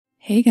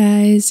Hey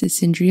guys, it's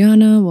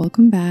Indriana.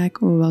 Welcome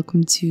back or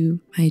welcome to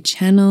my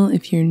channel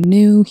if you're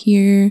new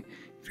here.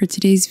 For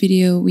today's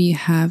video, we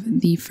have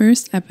the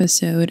first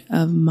episode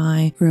of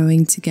my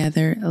Growing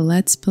Together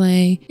Let's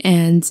Play.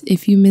 And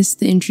if you missed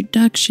the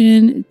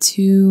introduction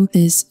to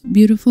this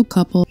beautiful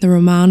couple, the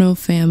Romano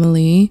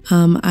family,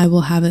 I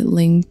will have it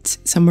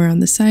linked somewhere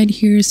on the side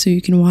here so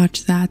you can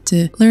watch that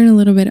to learn a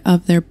little bit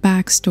of their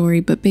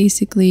backstory. But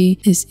basically,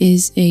 this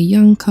is a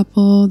young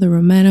couple, the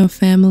Romano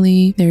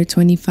family. They're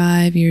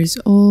 25 years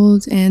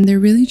old and they're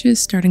really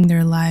just starting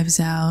their lives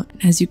out.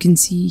 As you can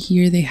see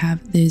here, they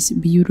have this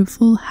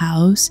beautiful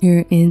house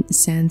here in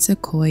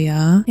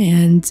Sequoia,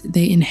 and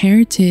they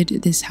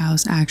inherited this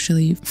house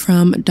actually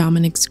from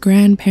Dominic's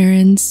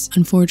grandparents.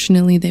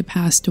 Unfortunately, they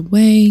passed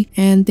away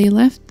and they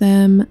left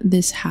them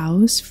this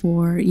house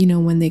for,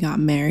 when they got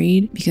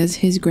married, because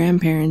his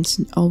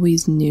grandparents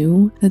always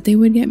knew that they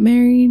would get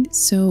married.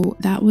 So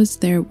that was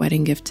their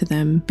wedding gift to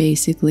them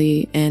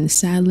basically, and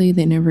sadly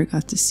they never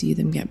got to see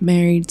them get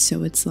married.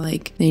 So it's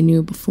like they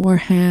knew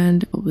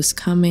beforehand what was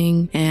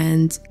coming.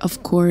 And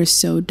of course,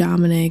 so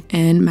Dominic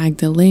and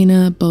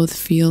Magdalena both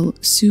feel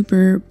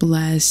super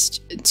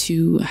blessed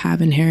to have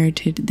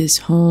inherited this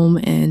home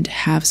and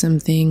have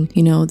something,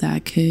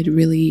 that could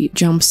really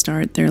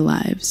jumpstart their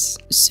lives.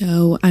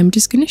 So I'm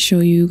just going to show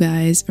you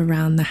guys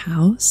around the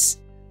house.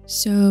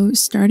 So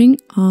starting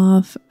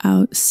off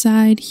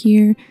outside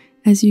here,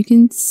 as you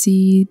can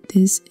see,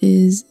 this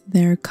is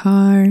their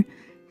car.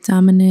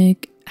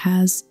 Dominic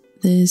has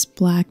this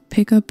black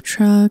pickup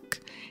truck.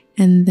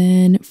 And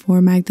then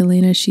for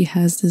Magdalena, she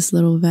has this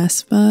little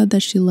Vespa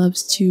that she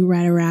loves to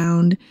ride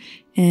around.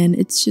 And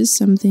it's just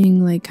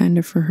something like kind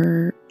of for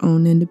her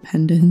own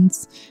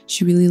independence.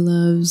 She really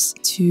loves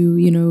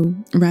to,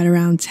 ride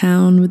around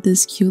town with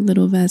this cute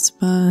little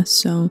Vespa.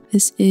 So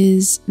this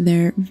is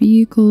their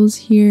vehicles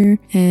here.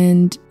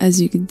 And as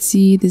you can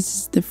see, this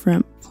is the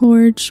front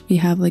porch. We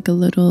have like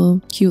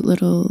a cute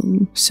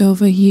little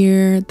sofa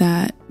here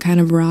that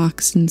kind of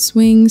rocks and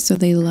swings, so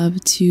they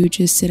love to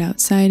just sit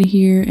outside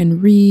here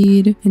and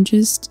read and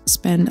just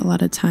spend a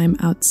lot of time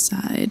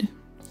outside.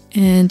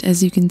 And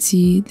as you can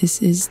see,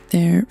 this is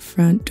their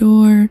front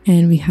door,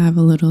 and we have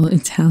a little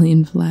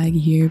Italian flag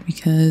here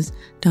because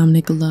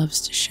Dominic loves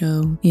to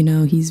show,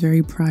 he's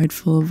very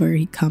prideful of where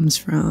he comes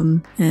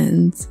from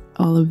and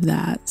all of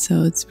that.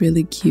 So it's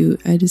really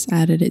cute. I just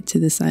added it to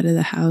the side of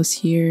the house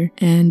here.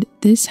 And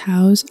this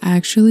house,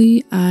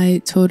 actually,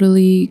 I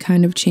totally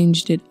kind of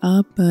changed it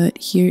up, but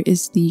here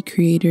is the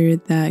creator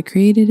that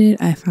created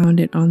it. I found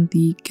it on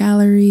the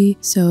gallery.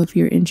 So if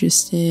you're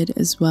interested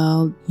as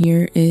well,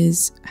 here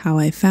is how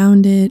I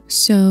found it.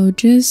 So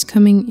just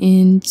coming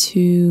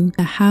into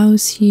the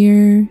house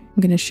here,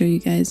 I'm going to show you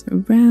guys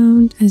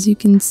around. As you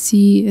can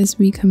see, as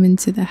we come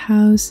into the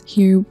house,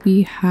 here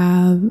we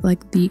have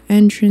like the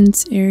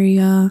entrance area,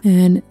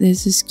 and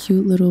there's this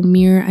cute little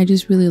mirror. I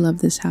just really love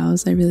this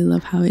house. I really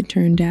love how it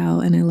turned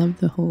out, and I love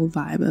the whole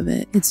vibe of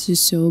it. It's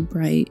just so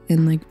bright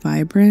and like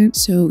vibrant.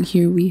 So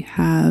here we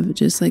have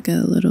just like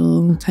a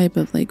little type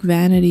of like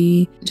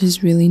vanity,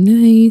 just really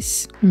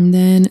nice. And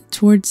then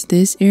towards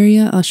this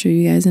area, I'll show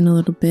you guys in a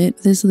little bit.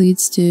 This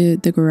leads to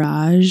the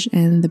garage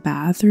and the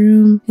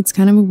bathroom. It's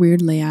kind of a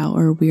weird layout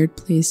or a weird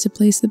place to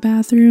place the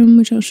bathroom,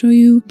 which I'll show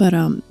you, but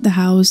the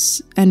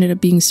house ended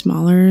up being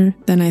smaller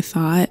than I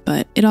thought,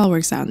 but it all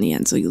works out in the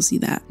end, so you'll see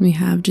that. We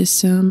have just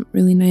some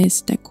really nice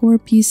decor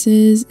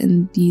pieces,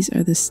 and these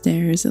are the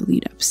stairs that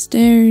lead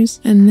upstairs.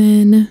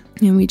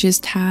 And we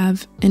just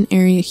have an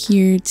area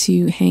here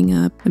to hang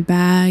up the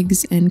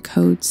bags and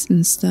coats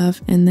and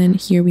stuff. And then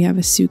here we have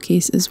a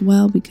suitcase as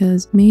well,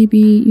 because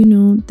maybe,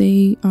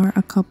 they are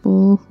a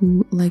couple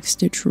who likes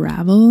to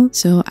travel.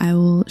 So I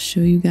will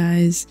show you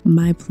guys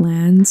my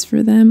plans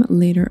for them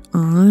later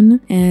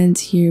on. And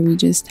here we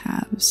just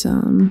have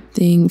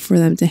something for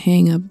them to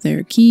hang up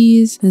their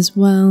keys as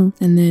well.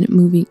 And then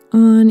moving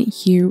on,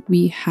 here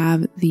we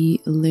have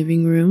the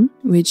living room,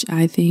 which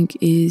I think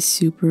is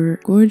super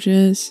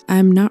gorgeous.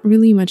 I'm not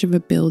really much of a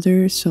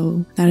builder,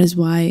 so that is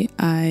why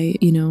I,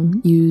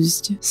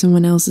 used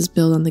someone else's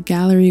build on the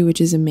gallery, which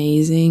is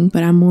amazing,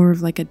 but I'm more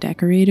of like a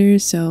decorator,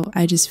 so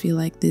I just feel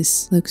like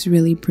this looks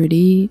really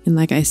pretty. And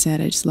like I said,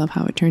 I just love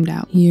how it turned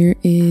out. Here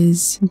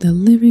is the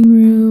living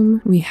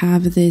room. We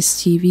have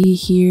this TV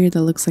here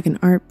that looks like an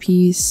art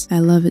piece. I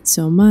love it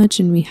so much.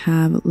 And we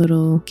have a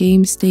little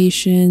game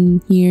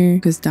station here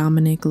because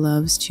Dominic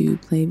loves to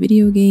play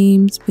video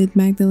games with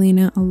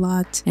Magdalena a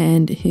lot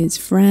and his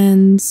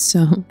friends.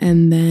 So,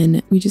 and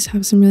then we just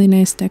have some really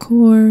nice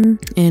decor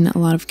and a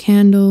lot of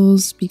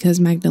candles because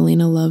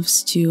Magdalena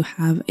loves to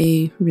have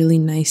a really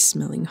nice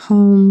smelling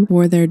home.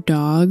 For their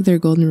dog, their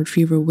golden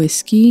retriever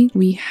Whiskey,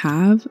 we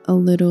have a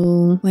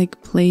little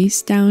like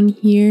place down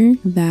here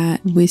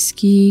that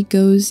Whiskey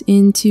goes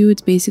into.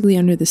 It's basically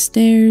under the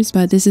stairs,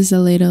 but this is a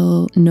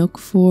little nook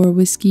for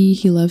Whiskey.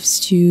 He loves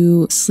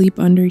to sleep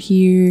under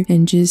here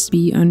and just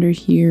be under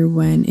here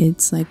when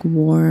it's like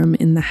warm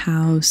in the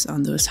house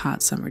on those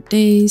hot summer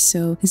days.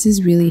 So this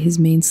is really his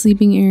main main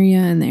sleeping area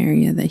and the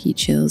area that he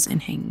chills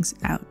and hangs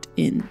out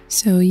in.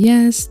 So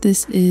yes,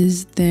 this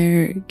is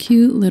their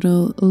cute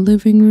little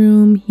living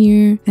room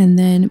here. And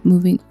then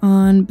moving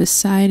on,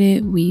 beside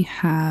it we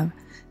have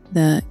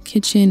the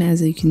kitchen.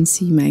 As you can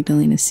see,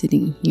 Magdalena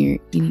sitting here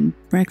eating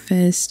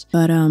breakfast.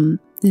 But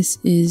this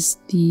is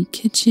the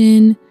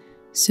kitchen.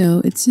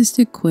 So it's just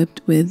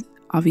equipped with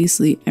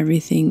obviously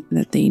everything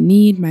that they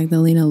need.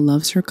 Magdalena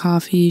loves her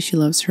coffee. She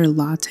loves her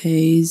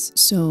lattes.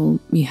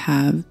 So we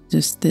have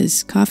just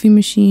this coffee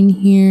machine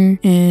here,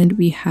 and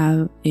we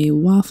have a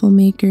waffle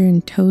maker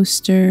and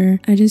toaster.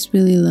 I just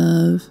really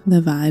love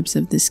the vibes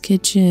of this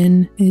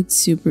kitchen. It's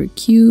super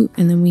cute.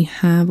 And then we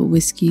have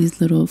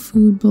Whiskey's little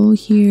food bowl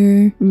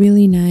here.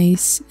 Really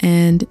nice.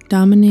 And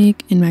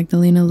Dominic and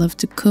Magdalena love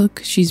to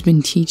cook. She's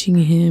been teaching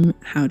him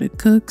how to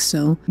cook,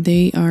 so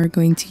they are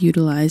going to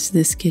utilize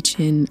this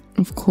kitchen.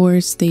 Of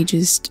course, they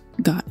just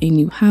got a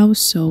new house,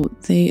 so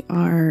they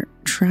are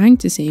trying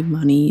to save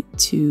money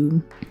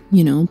to,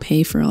 you know,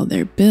 pay for all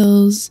their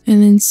bills.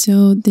 And then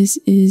so this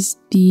is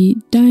the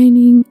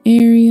dining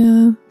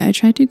area. I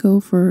tried to go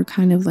for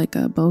kind of like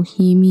a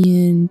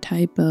bohemian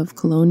type of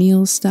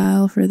colonial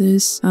style for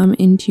this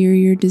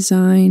interior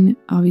design,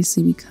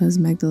 obviously because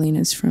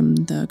Magdalena's from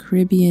the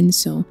Caribbean,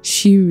 so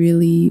she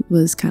really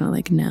was kind of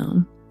like,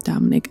 no,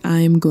 Dominic,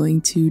 I'm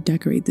going to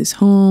decorate this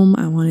home.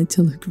 I want it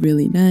to look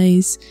really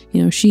nice.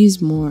 You know,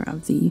 she's more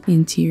of the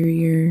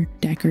interior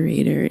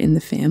decorator in the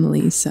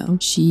family, so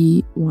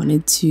she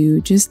wanted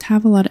to just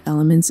have a lot of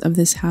elements of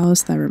this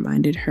house that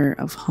reminded her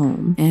of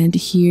home. And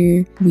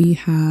here we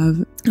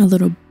have a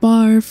little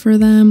bar for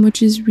them,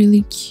 which is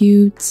really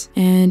cute.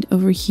 And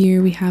over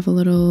here we have a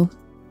little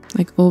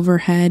like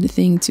overhead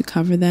thing to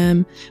cover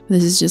them.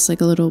 This is just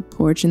like a little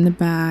porch in the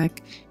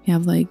back. You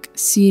have like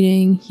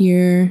seating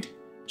here,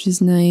 which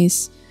is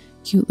nice,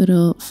 cute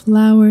little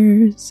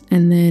flowers.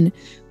 And then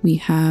we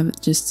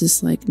have just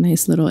this like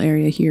nice little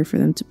area here for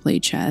them to play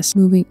chess.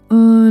 Moving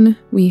on,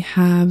 we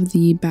have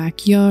the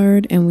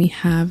backyard, and we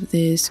have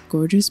this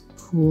gorgeous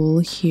pool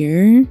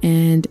here.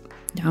 And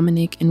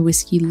Dominic and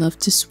Whiskey love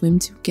to swim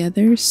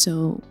together,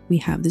 so we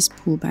have this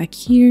pool back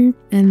here.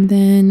 And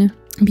then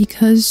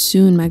because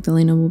soon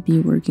Magdalena will be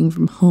working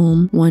from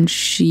home, once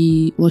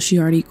she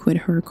already quit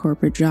her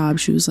corporate job,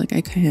 she was like,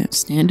 I can't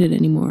stand it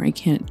anymore. I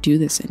can't do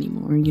this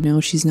anymore. You know,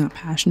 she's not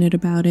passionate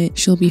about it.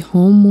 She'll be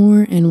home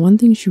more. And one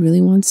thing she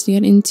really wants to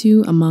get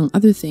into, among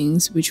other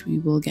things, which we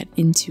will get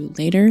into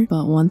later,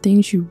 but one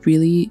thing she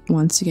really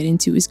wants to get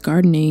into is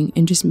gardening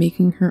and just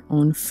making her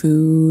own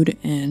food,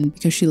 and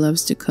because she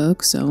loves to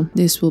cook, so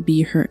this will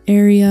be her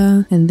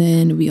area. And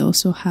then we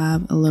also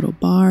have a little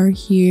bar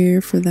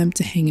here for them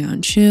to hang out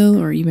and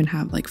chill, or even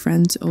have like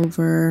friends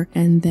over.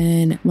 And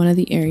then one of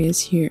the areas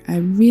here I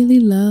really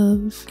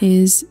love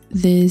is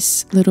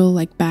this little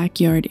like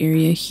backyard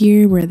area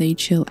here where they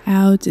chill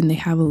out, and they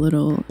have a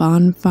little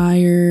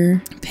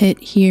bonfire pit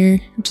here,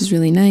 which is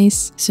really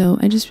nice. So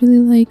I just really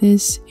like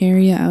this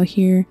area out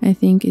here. I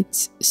think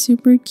it's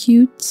super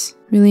cute,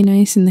 really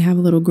nice. And they have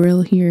a little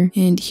grill here.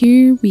 And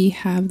here we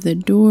have the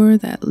door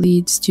that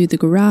leads to the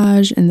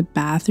garage and the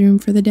bathroom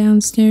for the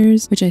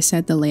downstairs, which I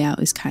said the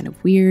layout is kind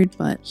of weird,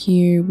 but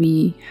here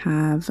we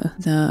have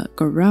the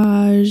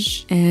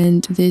garage.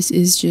 And this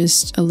is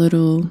just a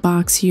little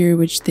box here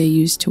which they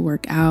use to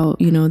work out.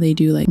 You know, they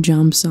do like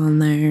jumps on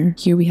there.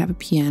 Here we have a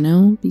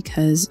piano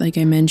because, like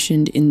I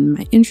mentioned in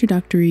my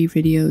introductory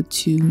video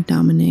to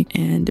Dominic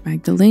and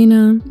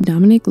Magdalena,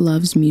 Dominic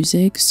loves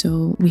music,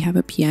 so we have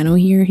a piano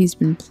here. He's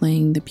been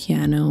playing the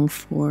piano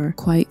for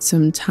quite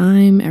some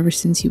time, ever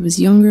since he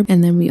was younger.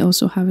 And then we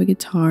also have a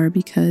guitar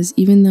because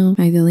even though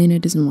Magdalena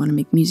doesn't want to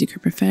make music her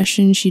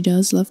profession, she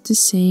does love to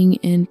sing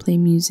and play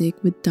music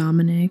with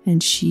Dominic,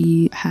 and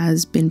she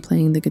has been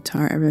playing the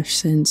guitar ever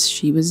since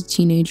she was a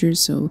teenager,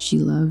 so she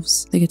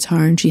loves the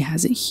guitar and she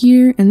has it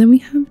here. And then we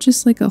have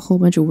just like a whole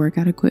bunch of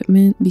workout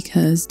equipment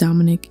because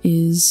Dominic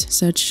is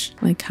such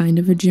like kind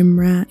of a gym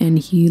rat and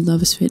he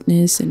loves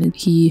fitness, and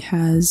he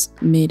has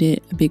made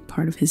it a big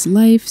part of his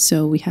life.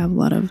 So we have a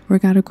lot of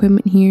workout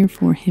equipment here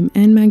for him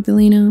and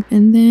Magdalena.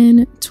 And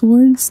then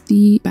towards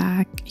the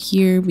back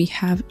here we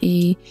have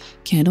a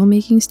candle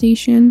making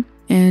station.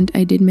 And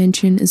I did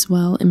mention as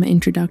well in my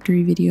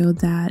introductory video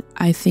that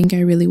I think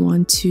I really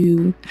want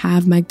to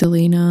have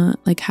Magdalena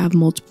like have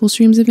multiple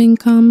streams of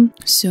income.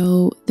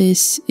 So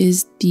this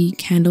is the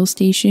candle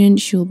station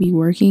she'll be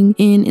working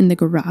in the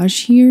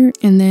garage here.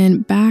 And then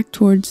back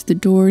towards the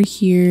door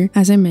here,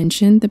 as I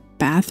mentioned, the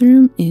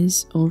bathroom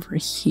is over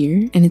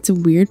here, and it's a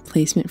weird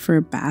placement for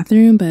a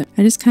bathroom, but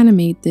I just kind of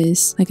made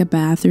this like a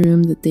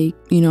bathroom that they,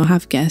 you know,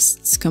 have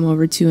guests come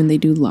over to and they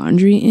do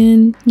laundry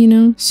in, you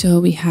know. So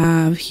we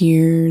have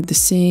here the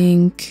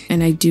sink,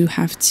 and I do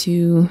have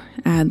to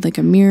add like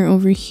a mirror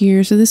over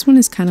here. So this one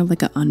is kind of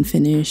like an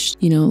unfinished,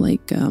 you know,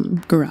 like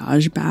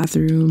garage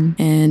bathroom,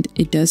 and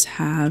it does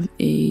have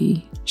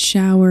a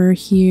shower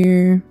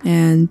here,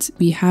 and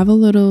we have a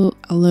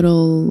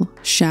little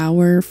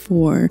shower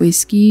for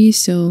Whiskey.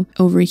 So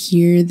over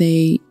here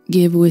they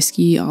give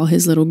Whiskey all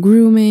his little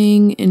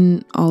grooming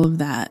and all of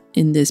that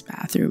in this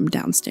bathroom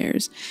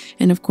downstairs.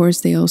 And of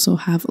course they also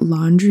have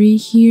laundry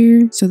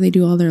here, so they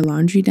do all their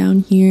laundry down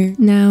here.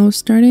 Now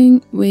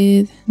starting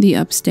with the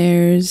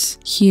upstairs,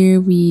 here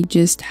we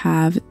just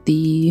have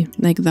the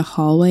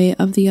hallway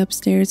of the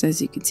upstairs.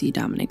 As you can see,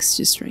 Dominic's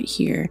just right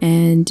here,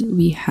 and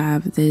we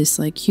have this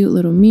like cute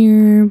little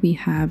mirror. We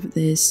have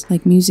this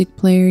like music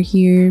player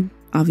here,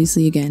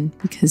 obviously, again,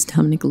 because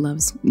Dominic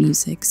loves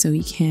music, so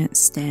he can't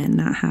stand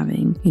not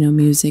having, you know,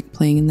 music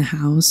playing in the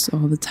house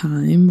all the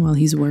time while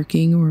he's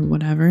working or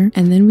whatever.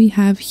 And then we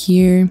have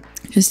here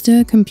just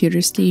a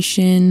computer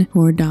station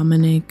for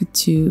Dominic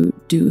to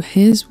do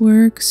his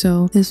work.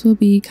 So this will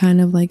be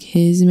kind of like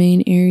his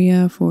main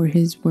area for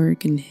his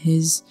work and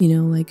his, you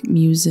know, like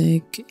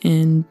music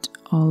and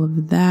all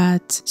of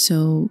that.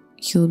 So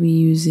he'll be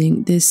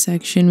using this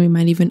section. We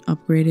might even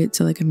upgrade it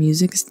to like a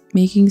music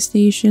making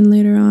station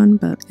later on,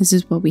 but this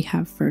is what we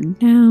have for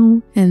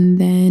now.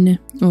 And then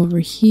over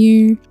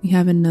here, we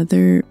have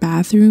another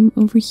bathroom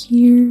over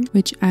here,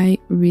 which I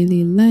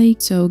really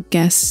like. So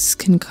guests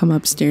can come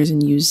upstairs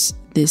and use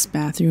this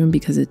bathroom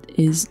because it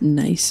is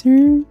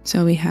nicer.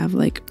 So we have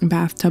like a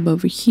bathtub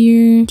over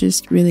here,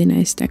 just really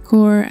nice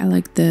decor. I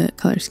like the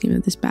color scheme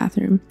of this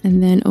bathroom.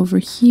 And then over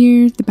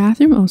here, the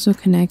bathroom also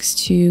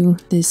connects to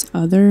this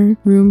other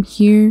room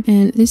here,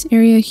 and this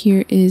area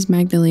here is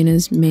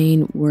Magdalena's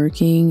main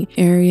working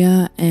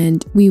area,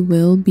 and we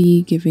will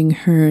be giving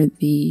her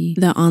the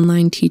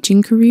online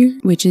teaching career,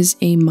 which is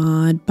a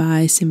mod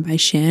by Sim by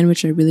Shan,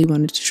 which I really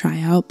wanted to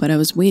try out, but I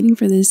was waiting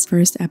for this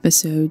first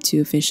episode to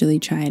officially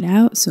try it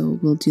out, so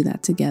we'll do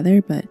that together.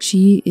 But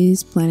she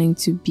is planning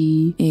to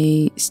be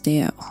a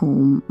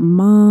stay-at-home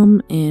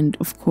mom, and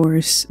of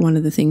course one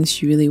of the things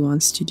she really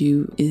wants to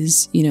do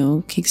is, you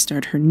know,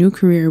 kickstart her new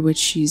career, which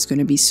she's going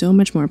to be so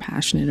much more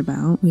passionate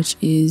about, which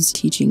is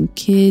teaching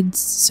kids.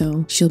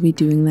 So she'll be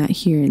doing that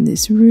here in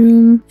this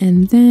room.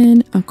 And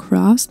then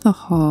across the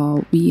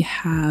hall we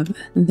have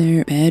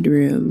their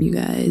bedroom, you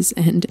guys,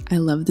 and I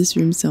love this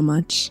room so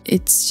much.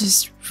 It's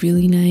just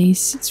really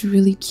nice, it's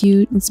really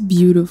cute, it's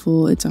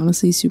beautiful, it's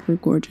honestly super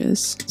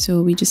gorgeous.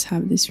 So we just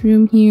have this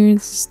room here.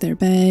 This is their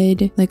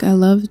bed. Like, I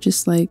love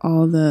just like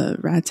all the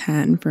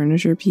rattan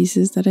furniture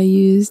pieces that I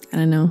used. I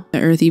don't know,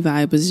 the earthy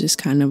vibe was just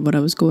kind of what I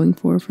was going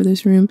for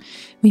this room.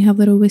 We have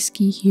little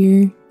Whiskey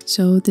here.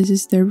 So this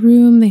is their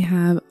room. They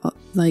have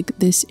like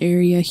this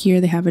area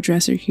here. They have a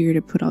dresser here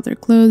to put all their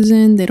clothes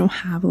in. They don't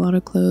have a lot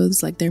of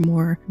clothes, like they're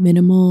more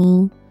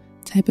minimal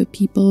type of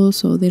people,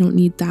 so they don't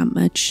need that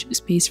much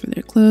space for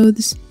their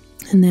clothes.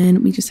 And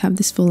then we just have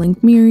this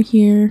full-length mirror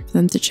here for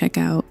them to check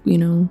out, you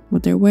know,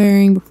 what they're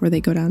wearing before they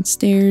go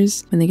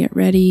downstairs when they get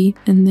ready.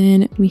 And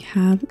then we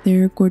have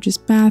their gorgeous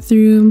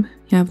bathroom.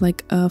 We have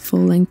like a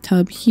full-length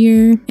tub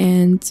here,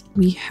 and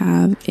we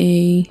have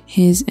a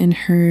his and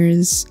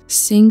hers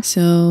sink.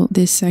 So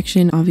this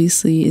section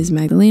obviously is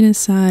Magdalena's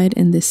side,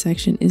 and this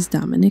section is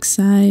Dominic's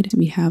side.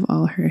 We have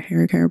all her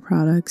hair care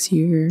products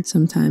here.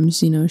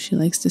 Sometimes, you know, she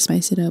likes to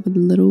spice it up with a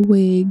little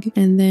wig.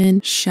 And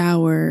then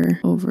shower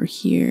over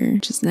here,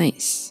 which is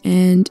nice.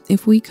 And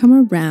if we come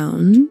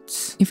around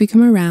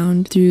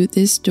through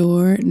this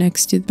door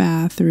next to the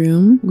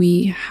bathroom,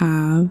 we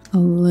have a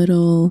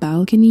little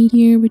balcony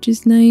here, which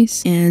is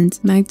nice. And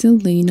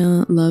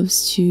Magdalena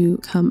loves to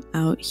come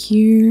out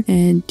here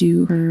and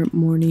do her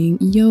morning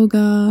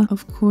yoga,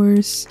 of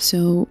course.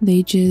 So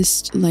they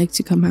just like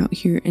to come out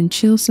here and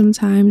chill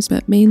sometimes,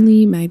 but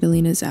mainly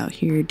Magdalena's out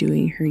here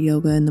doing her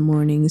yoga in the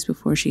mornings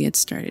before she gets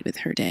started with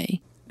her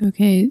day.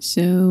 Okay,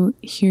 so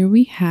here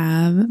we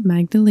have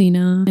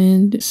Magdalena,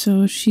 and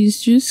so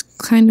she's just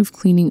kind of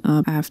cleaning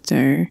up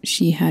after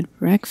she had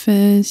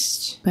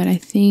breakfast, but I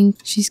think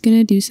she's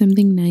gonna do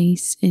something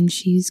nice, and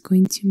she is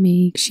going to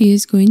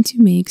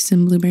make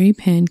some blueberry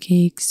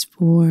pancakes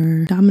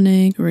for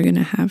Dominic. We're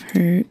gonna have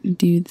her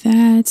do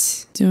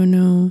that. Don't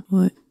know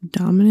what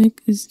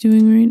Dominic is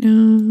doing right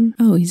now.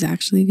 Oh, he's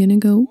actually gonna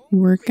go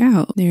work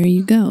out. There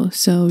you go.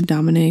 So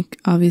Dominic,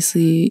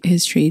 obviously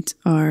his traits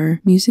are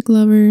music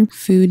lover,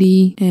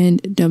 foodie,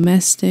 and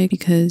domestic,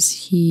 because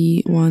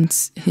he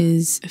wants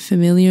his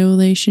familial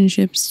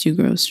relationships to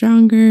grow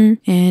stronger.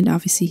 And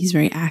obviously he's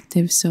very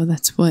active, so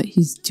that's what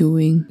he's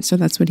doing. So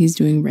that's what he's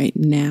doing right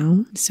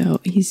now. So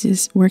he's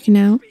just working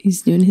out,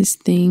 he's doing his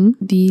thing.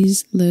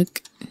 These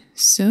look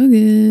so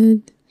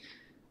good.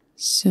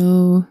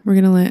 So we're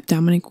gonna let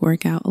Dominic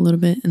work out a little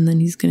bit, and then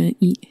he's gonna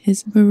eat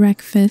his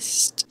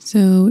breakfast.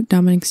 So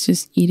Dominic's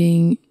just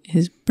eating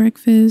his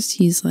breakfast.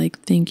 He's like,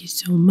 thank you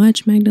so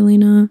much,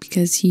 Magdalena,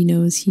 because he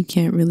knows he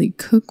can't really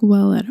cook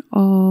well at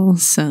all.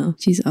 So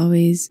she's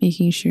always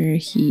making sure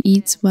he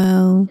eats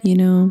well. You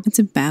know, it's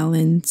a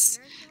balance.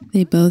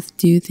 They both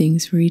do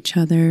things for each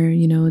other.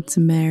 You know, it's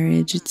a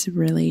marriage, it's a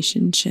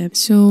relationship.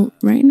 So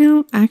right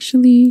now,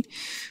 actually,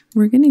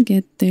 we're gonna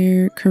get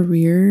their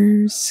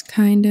careers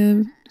kind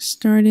of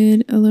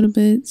started a little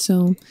bit.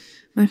 So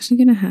I'm actually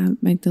gonna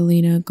have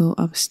Magdalena go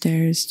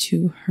upstairs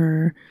to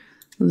her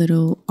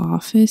little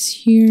office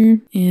here,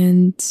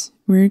 and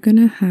we're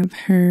gonna have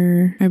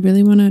her, I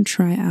really want to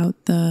try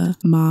out the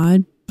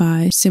mod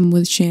by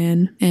Simwith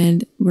Chan,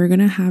 and we're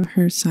gonna have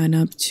her sign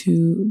up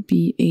to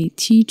be a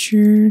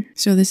teacher.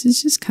 So this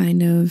is just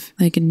kind of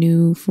like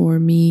new for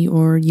me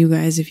or you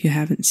guys if you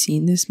haven't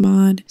seen this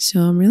mod. So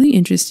I'm really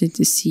interested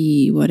to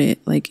see what it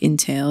like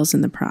entails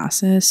in the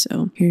process.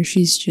 So here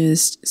she's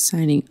just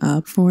signing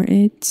up for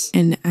it,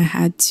 and I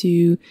had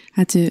to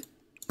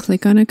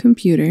click on a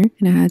computer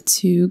and I had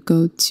to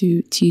go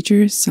to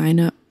teacher sign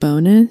up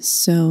bonus.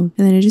 So,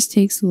 and then it just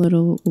takes a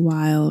little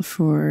while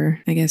for,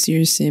 I guess,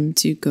 your sim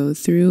to go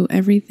through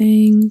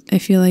everything. I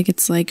feel like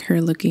it's like her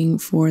looking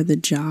for the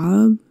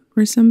job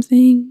or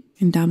something.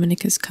 And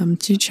Dominic has come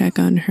to check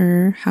on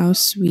her. How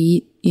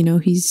sweet, you know,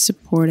 he's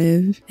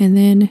supportive. And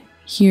then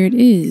here it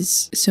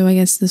is. So I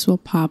guess this will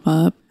pop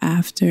up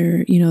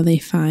after, you know, they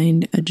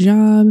find a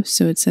job.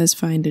 So it says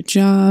find a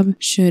job.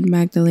 Should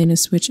Magdalena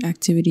switch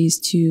activities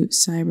to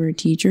cyber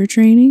teacher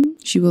training?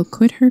 She will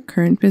quit her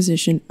current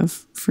position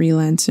of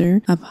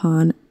freelancer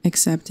upon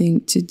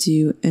accepting to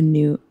do a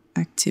new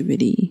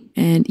activity.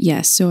 And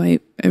yes, so I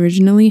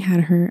originally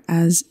had her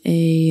as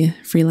a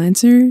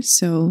freelancer.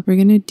 So we're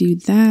going to do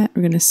that.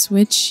 We're going to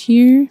switch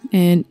here,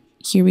 and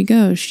here we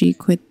go. She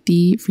quit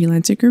the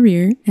freelancer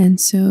career. And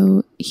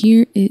so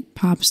here it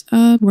pops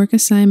up. Work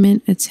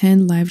assignment,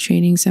 attend live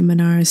training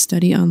seminars,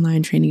 study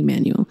online training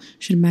manual.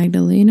 Should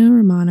Magdalena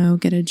Romano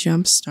get a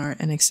jump start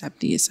and accept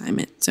the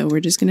assignment? So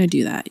we're just going to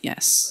do that.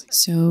 Yes.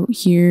 So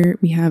here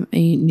we have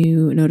a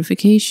new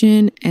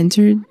notification.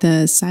 Entered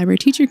the cyber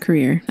teacher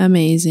career.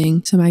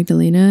 Amazing. So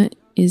Magdalena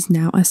is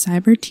now a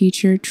cyber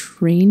teacher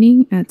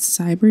training at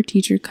Cyber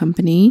Teacher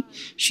Company.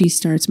 She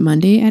starts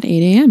Monday at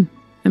 8 a.m.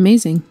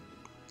 Amazing.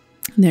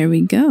 There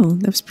we go.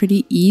 That was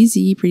pretty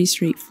easy, pretty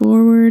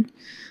straightforward.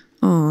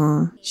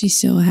 Aw, she's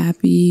so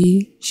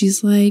happy.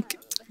 She's like,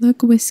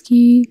 look,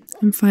 Whiskey,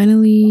 I'm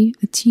finally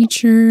a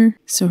teacher.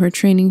 So her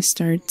training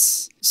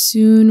starts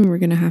soon. We're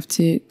going to have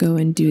to go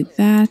and do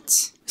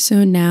that.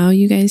 So now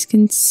you guys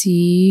can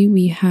see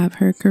we have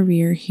her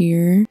career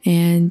here,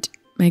 and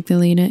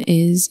Magdalena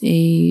is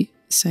a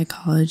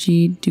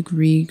psychology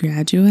degree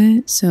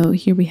graduate. So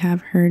here we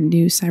have her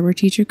new cyber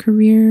teacher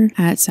career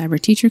at Cyber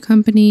Teacher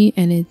Company,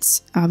 and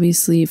it's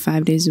obviously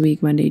 5 days a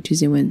week, Monday,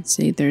 Tuesday,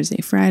 Wednesday,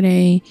 Thursday,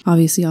 Friday.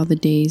 Obviously all the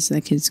days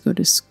that kids go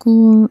to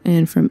school,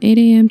 and from 8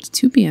 a.m. to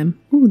 2 p.m.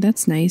 Oh,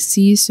 that's nice.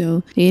 See,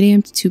 so 8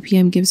 a.m. to 2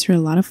 p.m. gives her a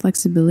lot of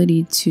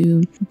flexibility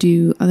to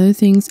do other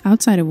things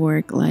outside of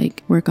work,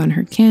 like work on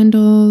her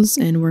candles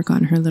and work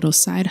on her little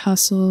side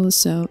hustles.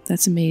 So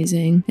that's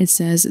amazing. It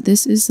says,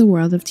 this is the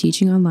world of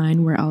teaching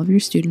online where all of your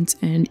students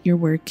and your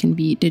work can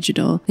be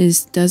digital.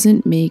 This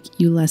doesn't make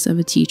you less of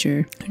a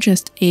teacher,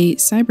 just a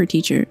cyber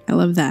teacher. I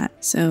love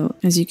that. So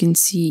as you can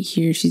see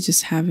here, she's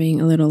just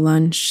having a little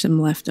lunch,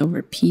 some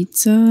leftover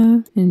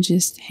pizza, and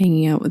just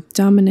hanging out with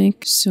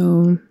Dominic.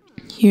 So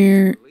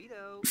here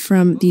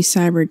from the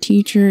cyber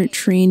teacher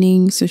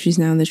training, so she's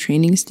now in the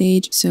training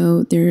stage.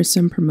 So there are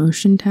some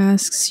promotion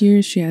tasks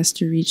here. She has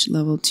to reach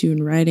level 2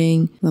 in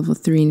writing, level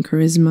 3 in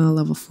charisma,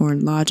 level 4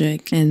 in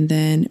logic, and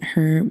then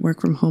her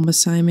work from home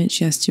assignment,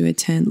 she has to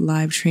attend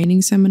live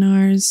training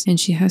seminars, and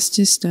she has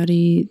to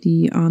study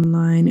the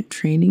online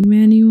training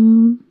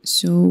manual.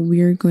 So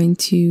we're going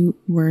to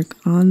work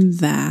on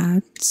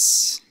that.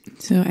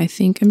 So I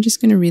think I'm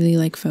just going to really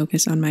like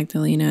focus on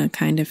Magdalena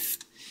kind of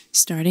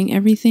starting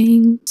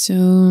everything.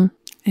 So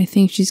I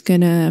think she's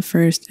gonna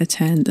first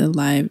attend the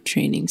live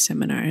training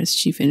seminars.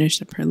 She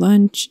finished up her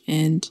lunch,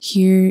 and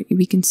here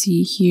we can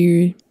see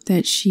here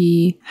that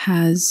she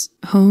has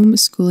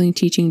homeschooling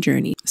teaching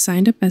journey.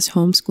 Signed up as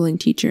homeschooling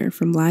teacher.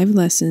 From live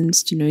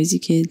lessons to noisy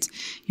kids,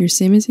 your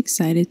sim is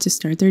excited to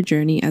start their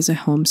journey as a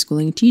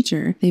homeschooling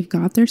teacher. They've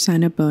got their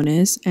sign up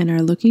bonus and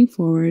are looking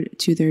forward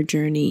to their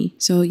journey.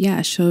 So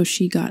yeah, so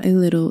she got a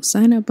little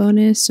sign up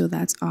bonus. So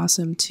that's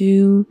awesome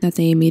too, that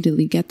they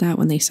immediately get that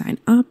when they sign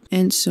up.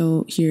 And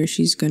so here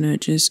she's gonna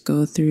just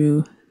go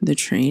through the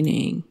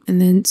training.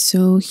 And then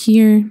so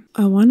here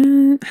I want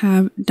to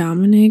have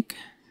Dominic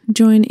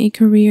join a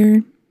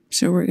career.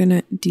 So we're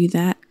gonna do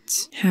that,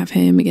 have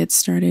him get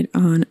started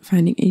on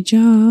finding a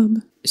job.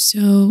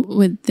 So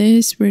with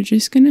this, we're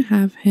just gonna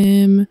have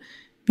him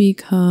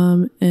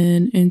become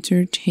an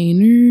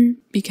entertainer,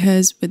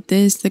 because with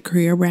this, the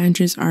career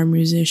branches are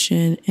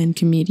musician and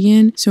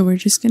comedian. So we're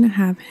just gonna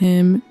have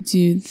him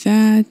do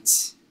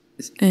that.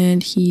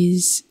 And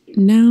he's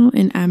now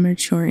an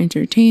amateur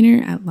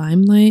entertainer at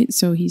Limelight.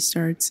 So he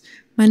starts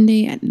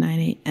Monday at 9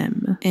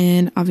 a.m.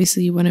 And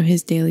obviously one of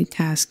his daily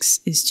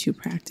tasks is to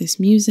practice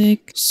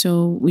music.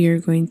 So we are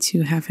going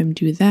to have him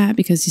do that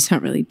because he's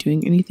not really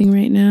doing anything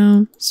right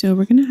now. So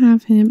we're going to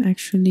have him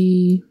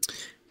actually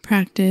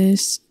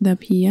practice the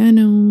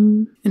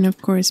piano. And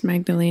of course,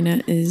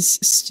 Magdalena is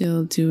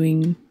still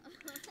doing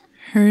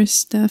her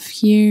stuff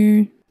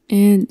here.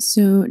 And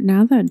so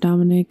now that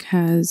Dominic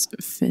has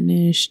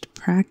finished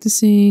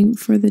practicing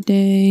for the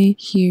day,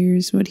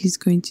 here's what he's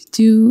going to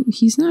do.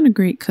 He's not a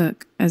great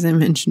cook, as I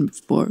mentioned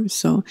before,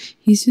 so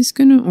he's just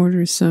going to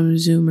order some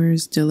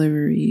Zoomers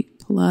Delivery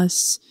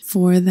Plus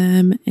for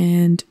them,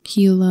 and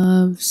he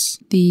loves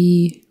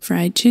the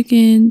fried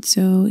chicken,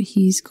 so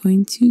he's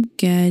going to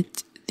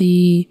get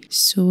the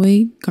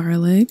soy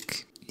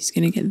garlic. He's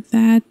gonna get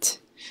that.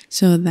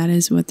 So that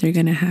is what they're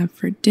gonna have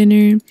for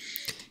dinner,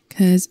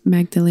 because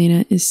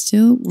Magdalena is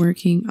still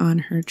working on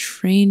her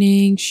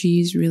training.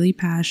 She's really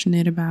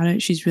passionate about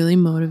it. She's really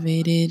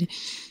motivated,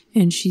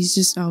 and she's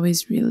just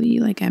always really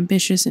like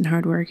ambitious and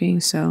hardworking.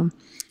 So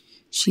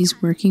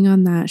she's working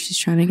on that. She's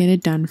trying to get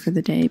it done for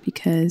the day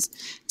because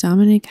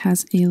Dominic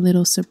has a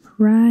little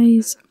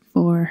surprise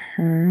for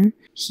her.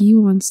 He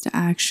wants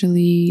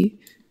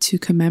to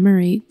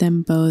commemorate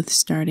them both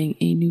starting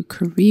a new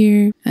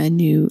career, a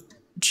new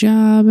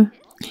job.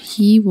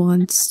 He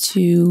wants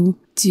to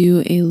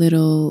do a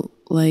little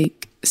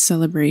like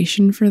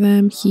celebration for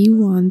them. He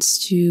wants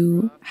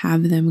to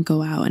have them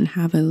go out and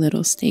have a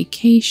little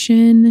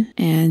staycation,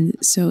 and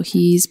so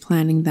he's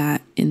planning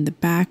that in the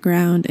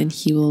background, and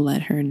he will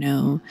let her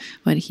know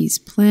what he's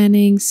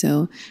planning.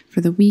 So for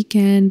the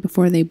weekend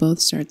before they both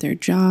start their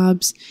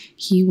jobs,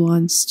 he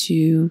wants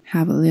to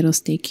have a little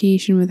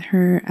staycation with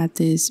her at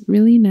this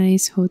really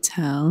nice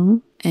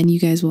hotel, and you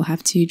guys will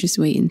have to just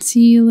wait and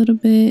see a little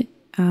bit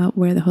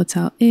where the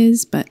hotel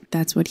is, but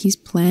that's what he's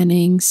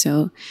planning.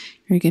 So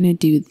we're gonna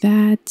do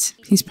that.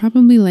 He's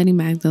probably letting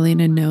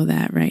Magdalena know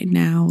that right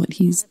now, what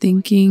he's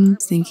thinking.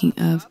 He's thinking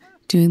of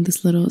doing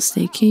this little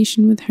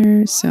staycation with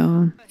her.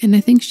 So, and I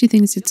think she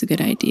thinks it's a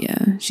good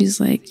idea. She's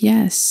like,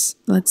 yes,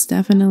 let's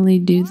definitely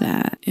do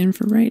that. And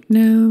for right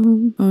now,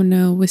 oh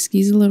no,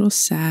 Whiskey's a little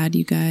sad,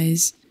 you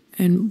guys,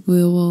 and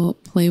we will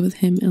play with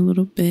him a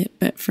little bit.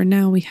 But for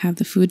now, we have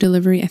the food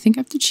delivery. I think I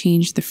have to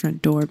change the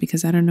front door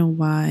because I don't know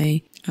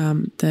why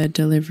the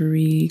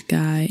delivery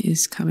guy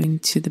is coming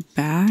to the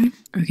back.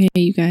 Okay,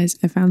 you guys,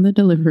 I found the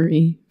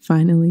delivery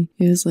finally.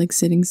 It was like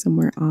sitting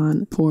somewhere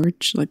on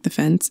porch, like the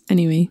fence.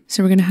 Anyway,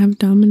 so we're gonna have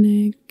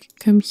Dominic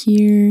come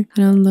here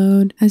and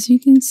unload. As you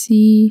can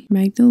see,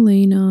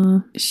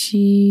 Magdalena,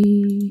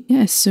 she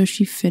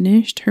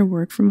finished her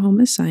work from home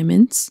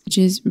assignments, which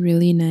is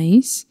really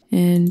nice.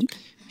 And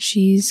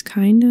she's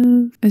kind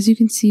of, as you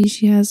can see,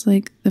 she has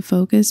like the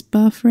focus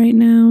buff right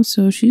now.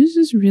 So she's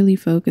just really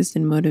focused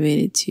and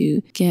motivated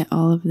to get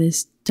all of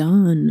this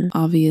done,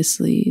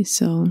 obviously.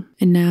 So,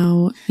 and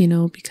now, you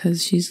know,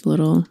 because she's a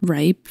little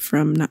ripe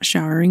from not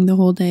showering the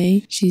whole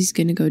day, she's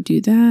gonna go do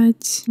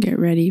that, get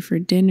ready for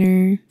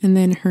dinner. And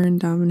then her and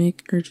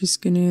Dominic are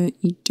just gonna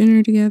eat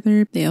dinner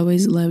together. They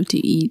always love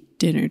to eat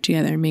dinner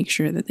together, make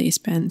sure that they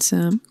spend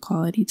some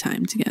quality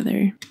time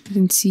together. You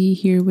can see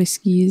here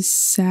Whiskey is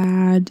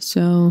sad,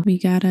 so we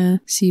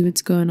gotta see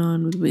what's going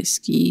on with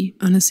Whiskey.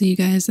 Honestly, you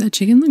guys, that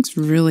chicken looks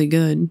really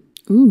good.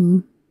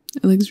 Ooh,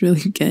 it looks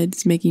really good.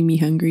 It's making me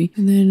hungry.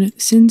 And then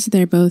since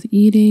they're both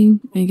eating,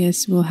 I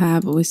guess we'll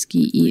have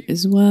Whiskey eat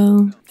as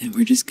well. And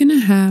we're just gonna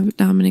have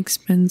Dominic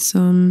spend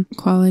some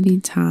quality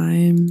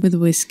time with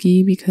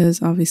Whiskey because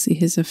obviously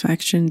his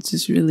affection is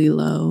just really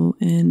low,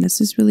 and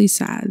this is really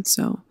sad.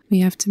 So we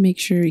have to make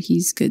sure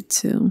he's good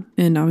too.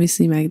 And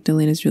obviously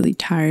Magdalena's really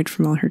tired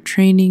from all her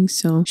training,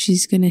 so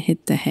she's gonna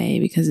hit the hay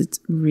because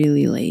it's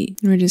really late.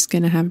 We're just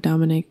gonna have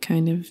Dominic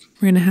we're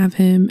gonna have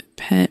him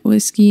pet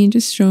Whiskey and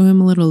just show him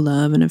a little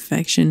love and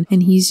affection.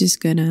 And he's just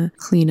gonna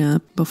clean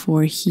up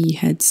before he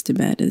heads to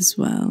bed as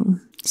well.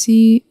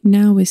 See,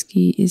 now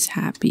Whiskey is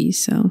happy,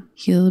 so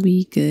he'll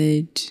be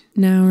good.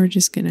 Now we're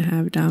just gonna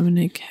have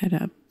Dominic head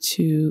up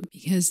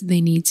because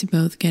they need to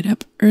both get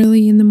up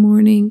early in the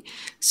morning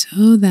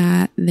so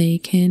that they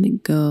can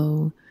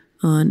go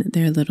on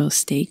their little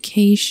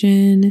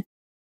staycation.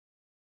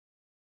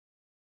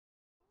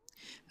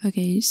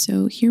 Okay,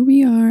 so here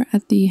we are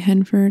at the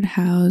Henford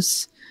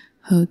House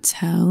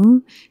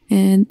Hotel,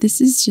 and this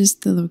is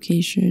just the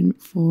location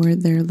for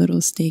their little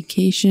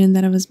staycation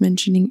that I was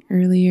mentioning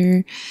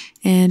earlier.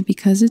 And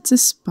because it's a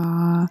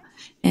spa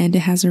and it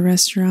has a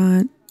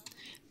restaurant,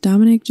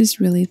 Dominic just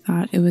really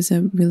thought it was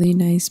a really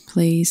nice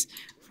place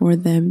for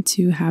them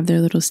to have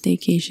their little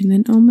staycation.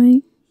 And oh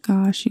my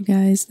gosh, you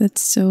guys,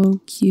 that's so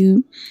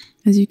cute.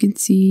 As you can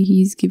see,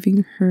 he's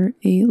giving her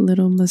a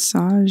little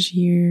massage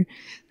here.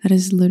 That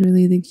is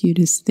literally the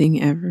cutest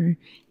thing ever.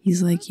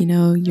 He's like, you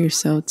know, you're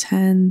so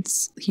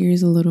tense.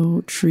 Here's a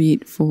little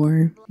treat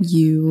for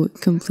you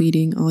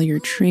completing all your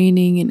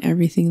training and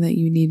everything that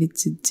you needed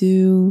to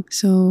do.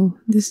 So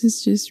this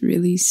is just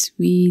really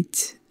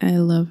sweet. I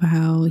love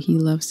how he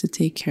loves to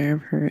take care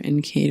of her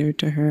and cater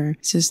to her.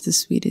 It's just the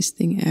sweetest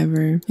thing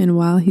ever. And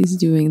while he's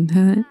doing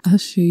that, I'll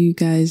show you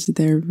guys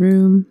their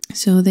room.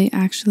 So they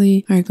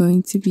actually are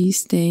going to be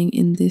staying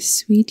in this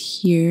suite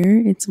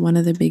here. It's one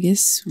of the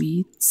biggest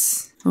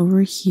suites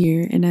over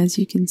here. And as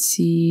you can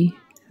see,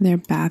 their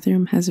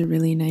bathroom has a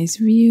really nice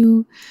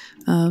view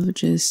of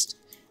just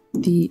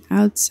the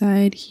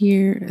outside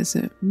here. It's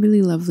a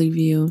really lovely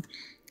view.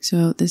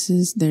 So this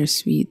is their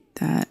suite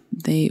that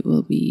they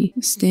will be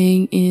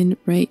staying in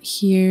right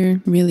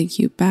here. Really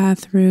cute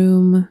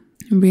bathroom,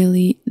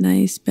 really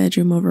nice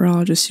bedroom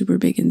overall, just super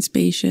big and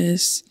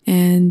spacious.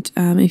 And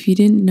if you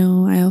didn't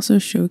know, I also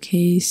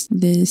showcased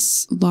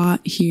this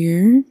lot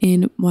here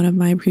in one of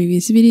my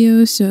previous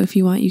videos. So if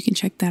you want, you can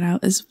check that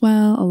out as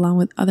well, along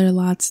with other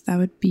lots. That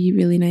would be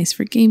really nice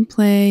for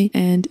gameplay.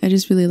 And I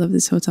just really love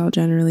this hotel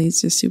generally.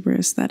 It's just super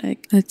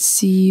aesthetic. Let's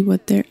see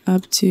what they're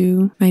up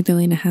to.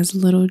 Magdalena has a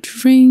little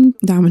drink.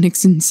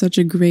 Dominic's in such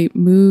a great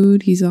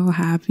mood. He's all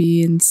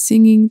happy and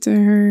singing to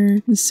her.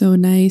 It's so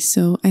nice.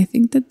 So I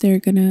think that they're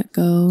gonna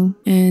go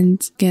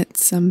and get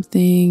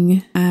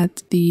something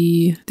at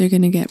they're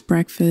gonna get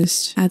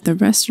breakfast at the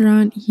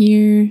restaurant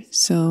here.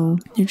 So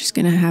they're just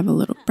gonna have a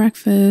little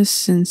breakfast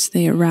since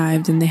they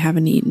arrived and they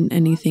haven't eaten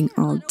anything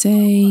all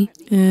day.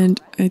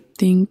 And I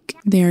think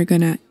they're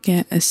gonna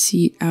get a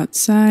seat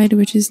outside,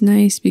 which is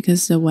nice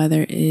because the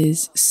weather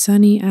is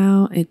sunny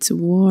out. It's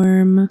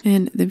warm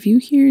and the view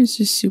here is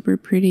just super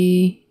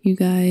pretty, you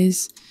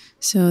guys.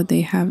 So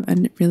they have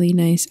a really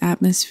nice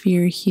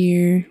atmosphere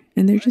here,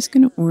 and they're just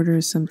gonna order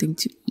something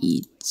to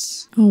eat.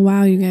 Oh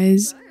wow, you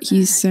guys,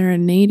 he's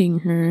serenading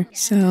her.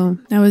 So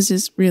that was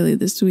just really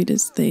the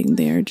sweetest thing.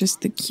 They are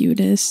just the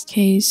cutest.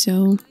 Okay,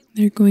 so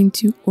they're going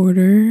to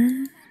order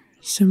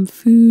some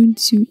food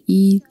to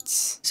eat.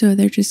 So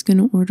they're just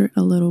gonna order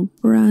a little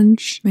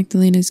brunch.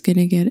 Magdalena's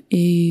gonna get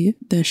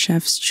the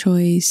chef's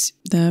choice,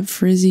 the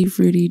frizzy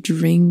fruity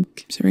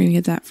drink. So we're gonna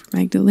get that for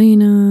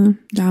Magdalena.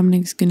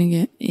 Dominic's gonna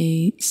get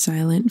a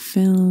silent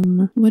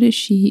film. What is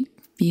she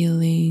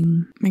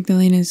feeling?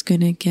 Magdalena's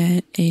gonna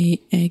get a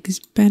eggs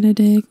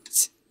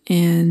benedict.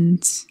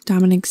 And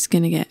Dominic's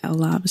gonna get a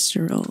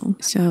lobster roll.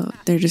 So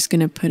they're just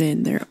gonna put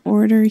in their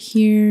order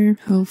here.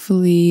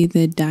 Hopefully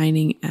the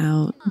dining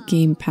out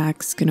game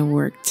pack's gonna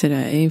work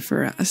today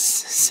for us.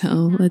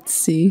 So let's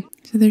see.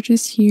 So they're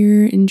just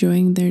here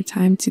enjoying their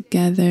time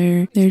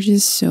together. They're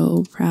just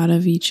so proud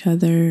of each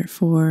other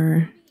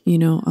for, you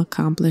know,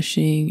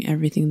 accomplishing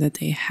everything that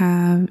they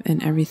have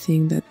and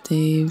everything that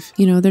they've,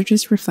 you know, they're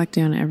just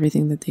reflecting on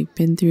everything that they've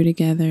been through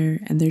together,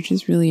 and they're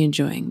just really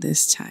enjoying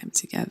this time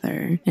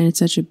together. And it's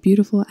such a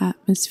beautiful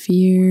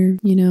atmosphere.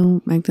 You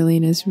know,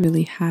 Magdalena's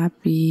really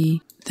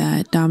happy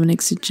that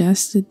Dominic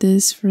suggested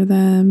this for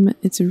them.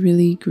 It's a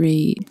really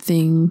great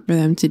thing for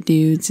them to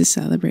do to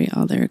celebrate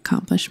all their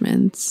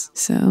accomplishments.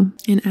 So,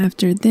 and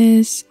after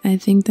this, I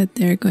think that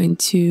they're going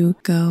to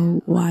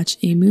go watch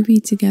a movie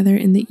together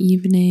in the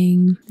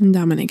evening. And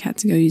Dominic had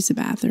to go use the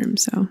bathroom,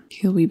 so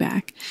he'll be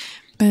back.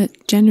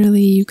 But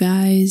generally, you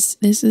guys,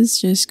 this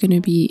is just going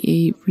to be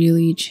a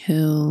really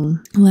chill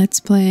let's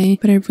play.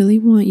 But I really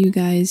want you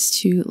guys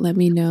to let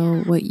me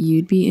know what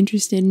you'd be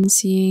interested in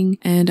seeing.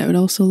 And I would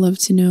also love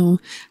to know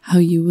how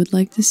you would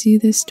like to see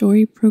this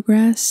story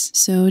progress.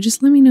 So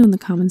just let me know in the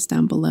comments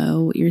down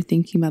below what you're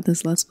thinking about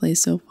this let's play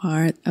so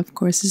far. Of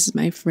course, this is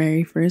my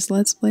very first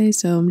let's play,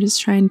 so I'm just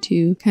trying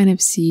to kind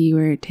of see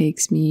where it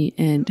takes me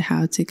and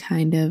how to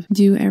kind of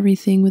do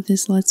everything with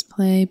this let's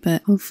play.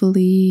 But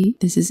hopefully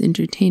this is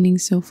entertaining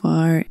so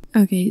far.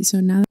 Okay, so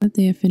now that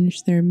they have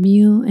finished their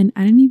meal, and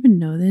I didn't even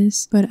know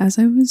this, but as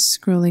I was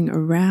scrolling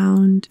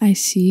around, I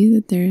see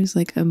that there's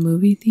like a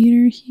movie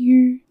theater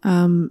here,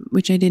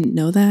 which I didn't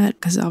know that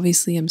because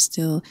obviously I'm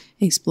still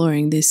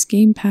exploring this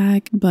game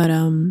pack, but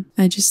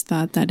I just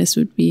thought that this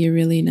would be a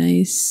really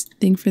nice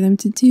thing for them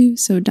to do.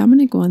 So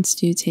Dominic wants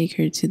to take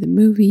her to the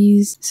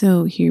movies,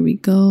 so here we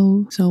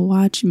go. So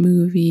watch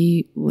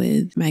movie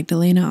with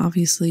Magdalena,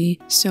 obviously.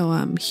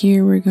 So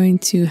here we're going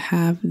to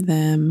have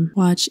them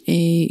watch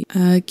a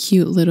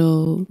cute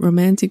little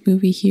romantic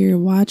movie here.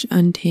 Watch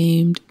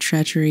Untamed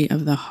Treachery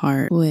of the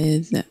Heart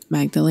with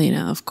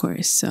Magdalena, of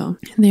course. So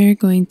they're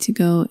going to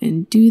go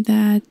and do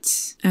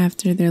that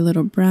after their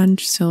little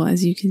brunch. So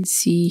as you can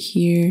see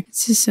here,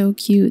 it's just so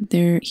cute.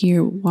 They're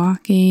here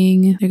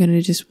walking. They're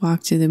gonna just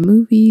walk to the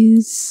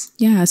movies.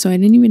 Yeah, so I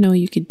didn't even know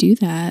you could do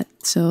that.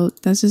 So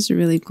that's just a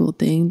really cool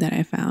thing that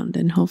I found,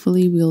 and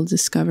hopefully we'll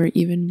discover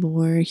even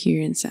more here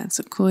in San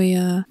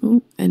Sequoia.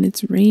 Oh, and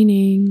it's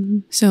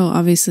raining. So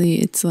obviously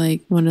it's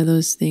like one of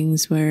those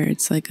things where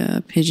it's like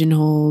a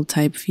pigeonhole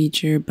type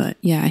feature, but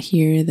yeah,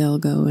 here they'll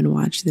go and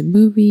watch the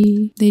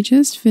movie. They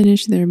just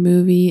finished their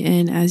movie,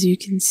 and as you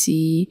can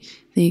see,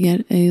 they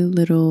get a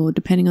little,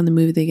 depending on the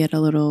movie, they get a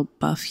little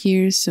buff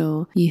here.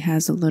 So he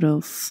has a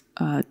little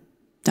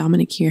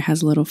Dominic here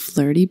has a little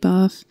flirty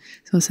buff.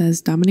 So it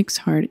says, Dominic's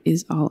heart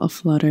is all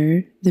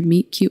aflutter. The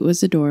meet cute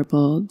was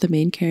adorable. The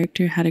main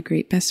character had a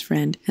great best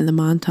friend, and the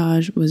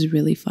montage was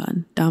really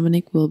fun.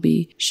 Dominic will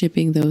be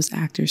shipping those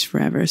actors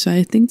forever. So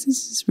I think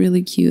this is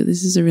really cute.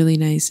 This is a really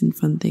nice and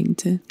fun thing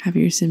to have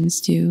your Sims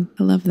do.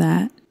 I love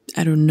that.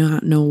 I do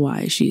not know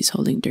why she's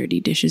holding dirty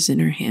dishes in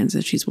her hands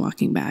as she's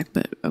walking back,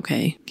 but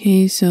okay.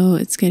 Okay, so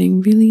it's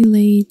getting really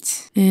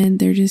late, and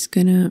they're just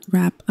gonna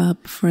wrap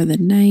up for the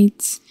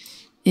night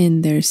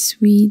in their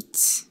suite.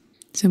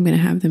 So I'm gonna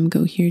have them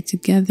go here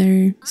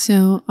together.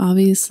 So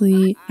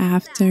obviously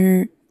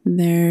after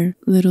their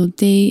little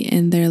date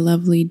and their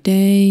lovely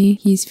day.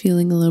 He's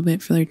feeling a little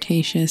bit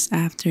flirtatious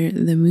after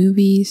the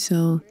movie,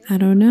 so I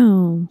don't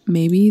know.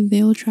 Maybe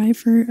they'll try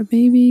for a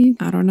baby.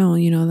 I don't know,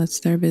 that's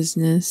their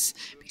business,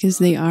 because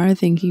they are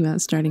thinking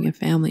about starting a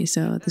family,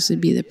 so this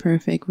would be the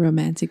perfect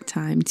romantic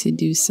time to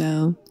do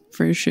so.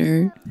 For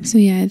sure. So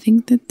yeah, I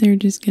think that they're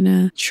just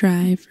gonna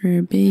try for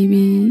a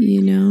baby,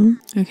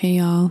 Okay,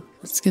 y'all,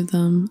 let's give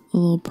them a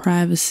little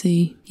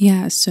privacy.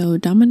 Yeah, so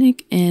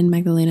Dominic and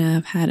Magdalena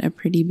have had a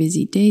pretty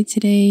busy day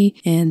today,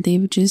 and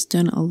they've just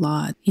done a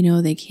lot.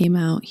 They came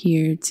out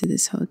here to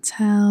this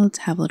hotel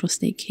to have a little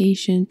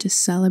staycation to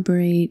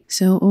celebrate.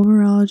 So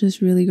overall,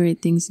 just really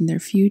great things in their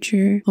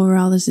future.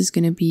 Overall, this is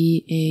going to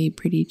be a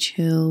pretty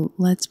chill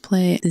Let's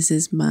Play. This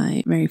is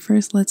my very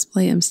first Let's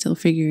Play. I'm still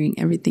figuring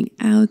everything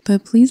out,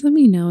 but please let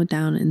me know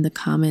down in the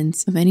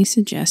comments of any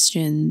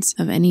suggestions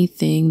of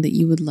anything that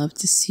you would love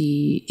to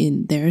see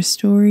in their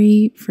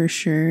story for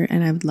sure,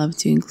 and I would love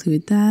to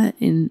include that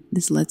in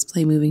this Let's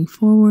Play moving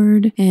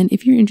forward. And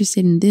if you're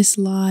interested in this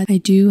lot, I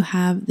do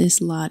have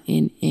this lot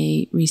in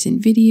a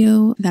recent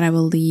video that I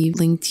will leave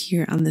linked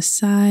here on the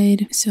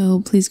side,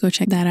 so please go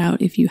check that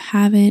out if you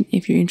haven't,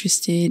 if you're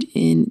interested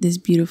in this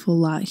beautiful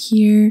lot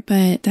here.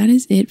 But that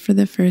is it for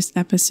the first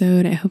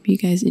episode. I hope you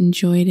guys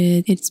enjoyed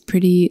it. It's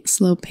pretty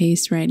slow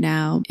paced right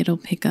now. It'll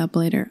pick up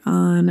later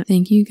on.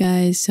 Thank you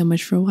guys so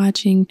much for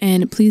watching,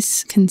 and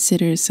please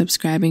consider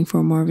subscribing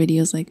for more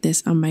videos like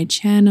this on my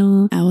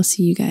channel. I will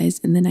see you guys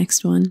in the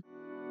next one.